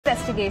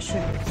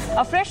investigation.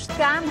 A fresh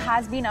scam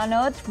has been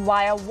unearthed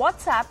via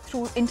WhatsApp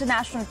through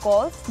international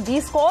calls.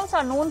 These calls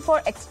are known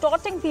for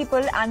extorting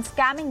people and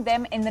scamming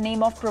them in the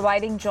name of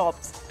providing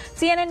jobs.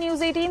 CNN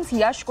News 18's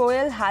Yash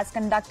Goyal has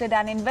conducted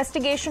an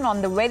investigation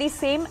on the very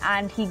same,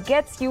 and he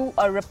gets you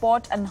a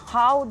report on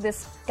how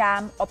this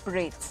scam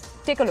operates.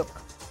 Take a look.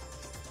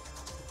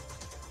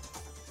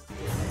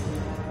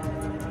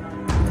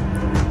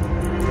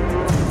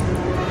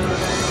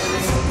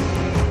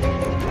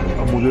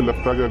 मुझे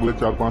लगता है कि अगले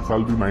 4-5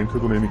 साल भी mind से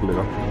तो नहीं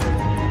निकलेगा।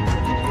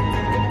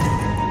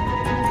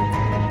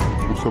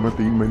 उस समय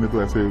 3 महीने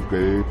तो ऐसे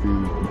गए कि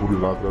पूरी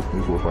रात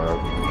नहीं सो पाया,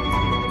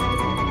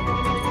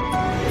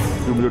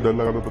 क्योंकि मुझे डर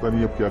लगा था पता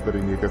नहीं अब क्या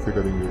करेंगे, कैसे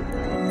करेंगे।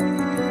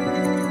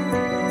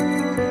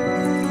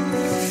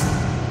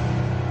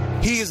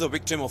 He is a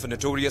victim of a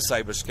notorious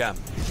cyber scam.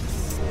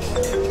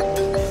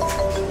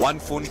 One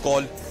phone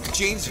call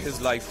changed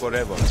his life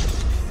forever.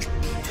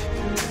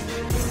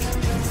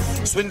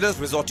 Swindlers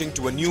resorting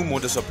to a new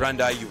modus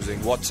operandi using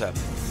WhatsApp.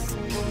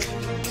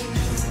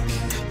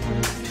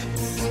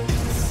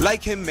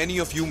 Like him, many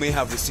of you may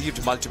have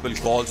received multiple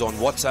calls on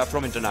WhatsApp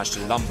from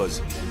international numbers.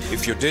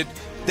 If you did,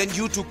 then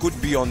you too could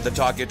be on the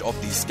target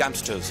of these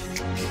scamsters.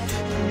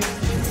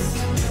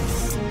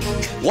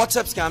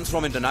 WhatsApp scams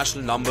from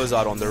international numbers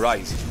are on the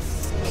rise.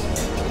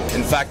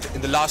 In fact,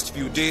 in the last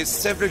few days,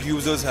 several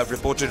users have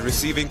reported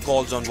receiving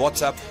calls on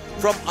WhatsApp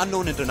from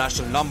unknown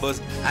international numbers,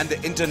 and the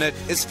internet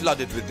is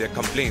flooded with their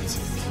complaints.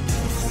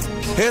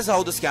 Here's how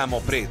the scam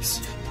operates.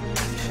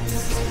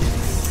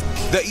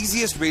 The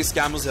easiest way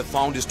scammers have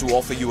found is to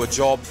offer you a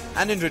job,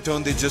 and in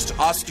return they just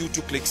ask you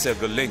to click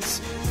several links.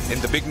 In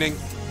the beginning,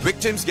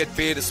 victims get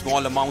paid a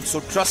small amount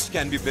so trust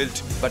can be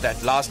built, but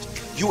at last,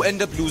 you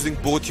end up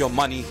losing both your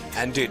money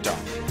and data.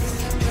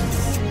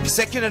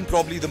 Second, and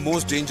probably the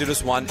most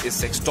dangerous one, is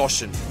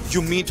sextortion.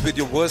 You meet with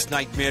your worst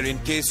nightmare in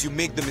case you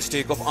make the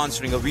mistake of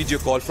answering a video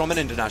call from an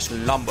international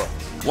number.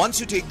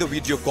 Once you take the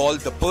video call,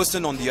 the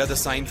person on the other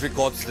side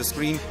records the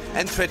screen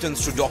and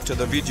threatens to doctor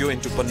the video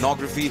into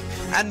pornography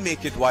and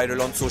make it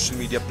viral on social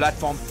media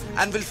platform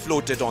and will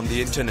float it on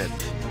the internet.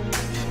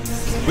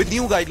 With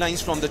new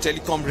guidelines from the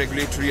Telecom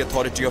Regulatory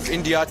Authority of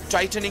India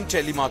tightening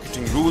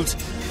telemarketing rules,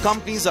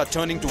 companies are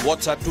turning to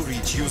WhatsApp to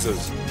reach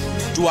users.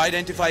 To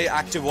identify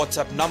active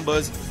WhatsApp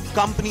numbers,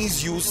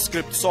 companies use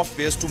script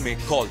softwares to make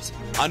calls.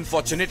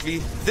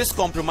 Unfortunately, this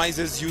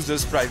compromises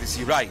users'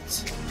 privacy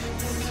rights.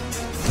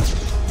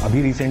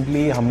 अभी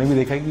recently हमने भी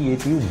देखा कि ये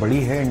चीज़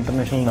बड़ी है,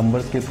 international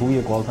numbers के through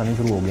ये कॉल्स आने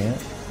शुरू हो गए हैं।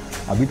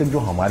 अभी तक जो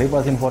हमारे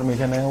पास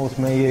इंफॉर्मेशन है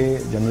उसमें ये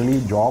जनरली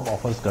जॉब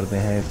ऑफर्स करते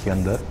हैं इसके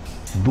अंदर।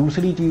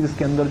 दूसरी चीज़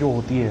इसके अंदर जो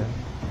होती है,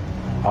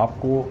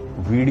 आपको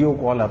वीडियो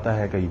कॉल आता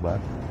है, कई बार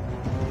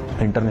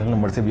इंटरनेशनल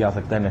नंबर से भी आ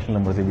सकता है, नेशनल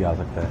नंबर से भी आ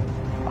सकता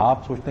है।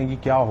 आप सोचते हैं कि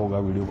क्या होगा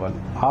वीडियो कॉल।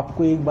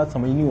 आपको एक बात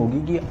समझनी होगी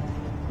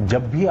कि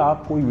जब भी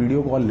आप कोई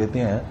वीडियो कॉल लेते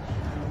हैं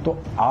तो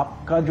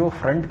आपका जो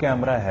फ्रंट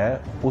कैमरा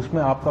है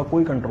उसमें आपका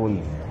कोई कंट्रोल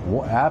नहीं है,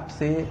 वो ऐप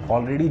से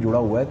ऑलरेडी जुड़ा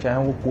हुआ है।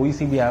 चाहे वो कोई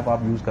सी भी ऐप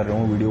आप यूज कर रहे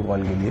हो वीडियो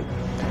कॉल के लिए,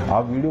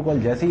 आप वीडियो कॉल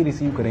जैसे ही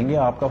रिसीव करेंगे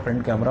आपका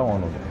फ्रंट कैमरा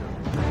ऑन हो जाएगा।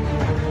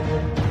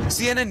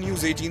 CNN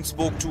News 18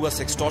 spoke to a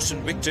sextortion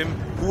victim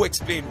who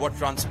explained what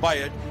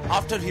transpired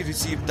after he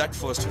received that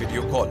first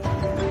video call.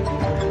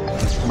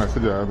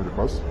 Message आया मेरे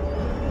पास,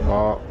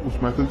 उस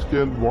मैसेज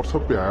के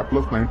व्हाट्सएप पे आया,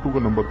 +92 का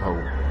नंबर था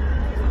वो।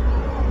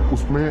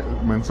 उसमें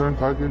मेंशन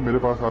था कि मेरे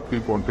पास आपकी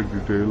कॉन्टेक्ट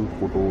डिटेल,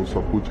 फोटो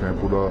सब कुछ है,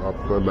 पूरा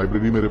आपका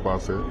लाइब्रेरी मेरे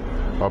पास है,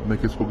 आपने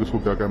किसको किसको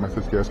क्या क्या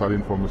मैसेज किया, सारी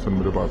इन्फॉर्मेशन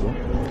मेरे पास है।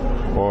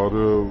 और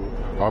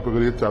आप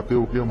अगर ये चाहते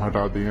हो कि हम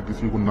हटा दें या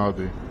किसी को ना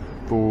दें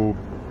तो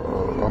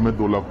हमें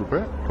 2 लाख रुपए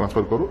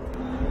ट्रांसफर करो।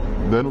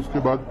 देन उसके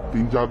बाद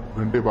 3-4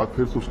 घंटे बाद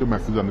फिर से उसके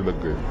मैसेज आने लग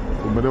गए।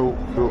 तो मैंने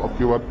तो अब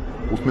की बार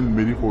उसने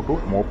मेरी फोटो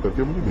मॉप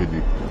करके मुझे भेजी।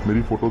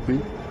 मेरी फोटो थी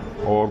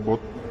और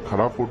बहुत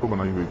खराब फोटो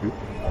बनाई हुई थी,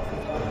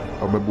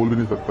 अब मैं बोल भी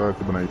नहीं सकता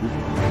ऐसे बनाई थी।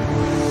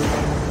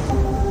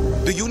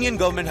 The Union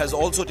government has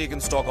also taken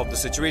stock of the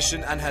situation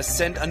and has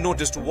sent a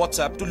notice to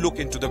WhatsApp to look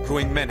into the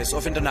growing menace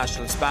of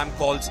international spam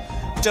calls,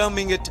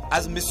 terming it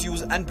as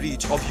misuse and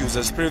breach of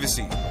users'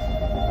 privacy.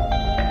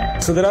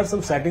 So there are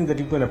some settings that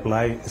you can apply,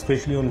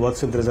 especially on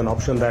WhatsApp. There is an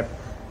option that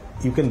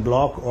you can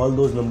block all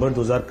those numbers.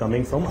 Those are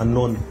coming from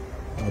unknown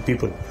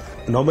people.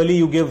 Normally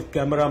you give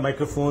camera,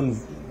 microphone,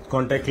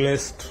 contact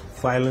list,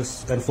 files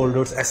and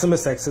folders,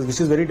 SMS access,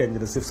 which is very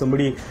dangerous. If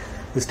somebody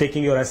is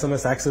taking your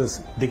SMS access,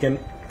 they can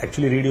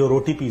actually read your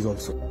OTPs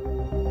also.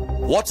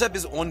 WhatsApp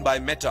is owned by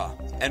Meta,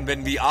 and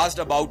when we asked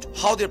about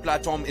how their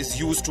platform is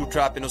used to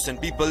trap innocent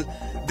people,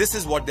 this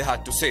is what they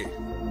had to say.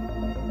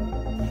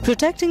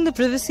 Protecting the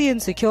privacy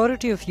and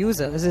security of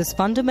users is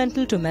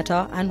fundamental to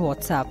Meta and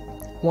WhatsApp.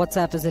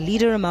 WhatsApp is a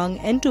leader among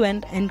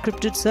end-to-end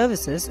encrypted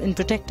services in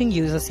protecting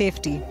user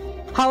safety.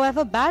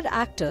 However, bad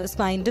actors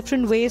find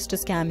different ways to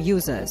scam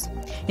users.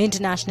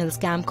 International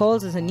scam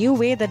calls is a new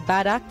way that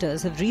bad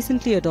actors have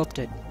recently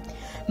adopted.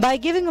 By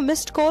giving a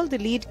missed call, they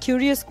lead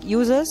curious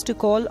users to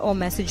call or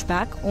message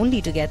back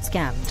only to get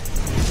scammed.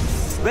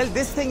 Well,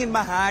 this thing in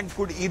my hand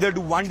could either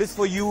do wonders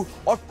for you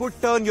or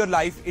could turn your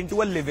life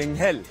into a living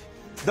hell.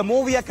 the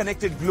more we are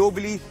connected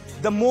globally,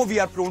 the more we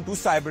are prone to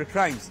cyber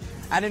crimes.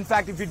 And in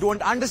fact, if we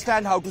don't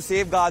understand how to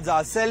safeguard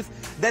ourselves,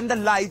 then the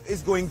life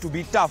is going to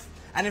be tough.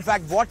 And in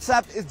fact,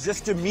 WhatsApp is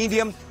just a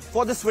medium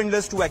for the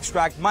swindlers to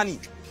extract money.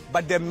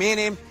 But their main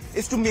aim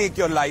is to make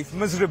your life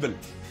miserable.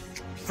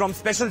 From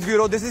Special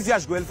Bureau, this is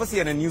Yash Goel for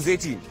CNN News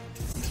 18.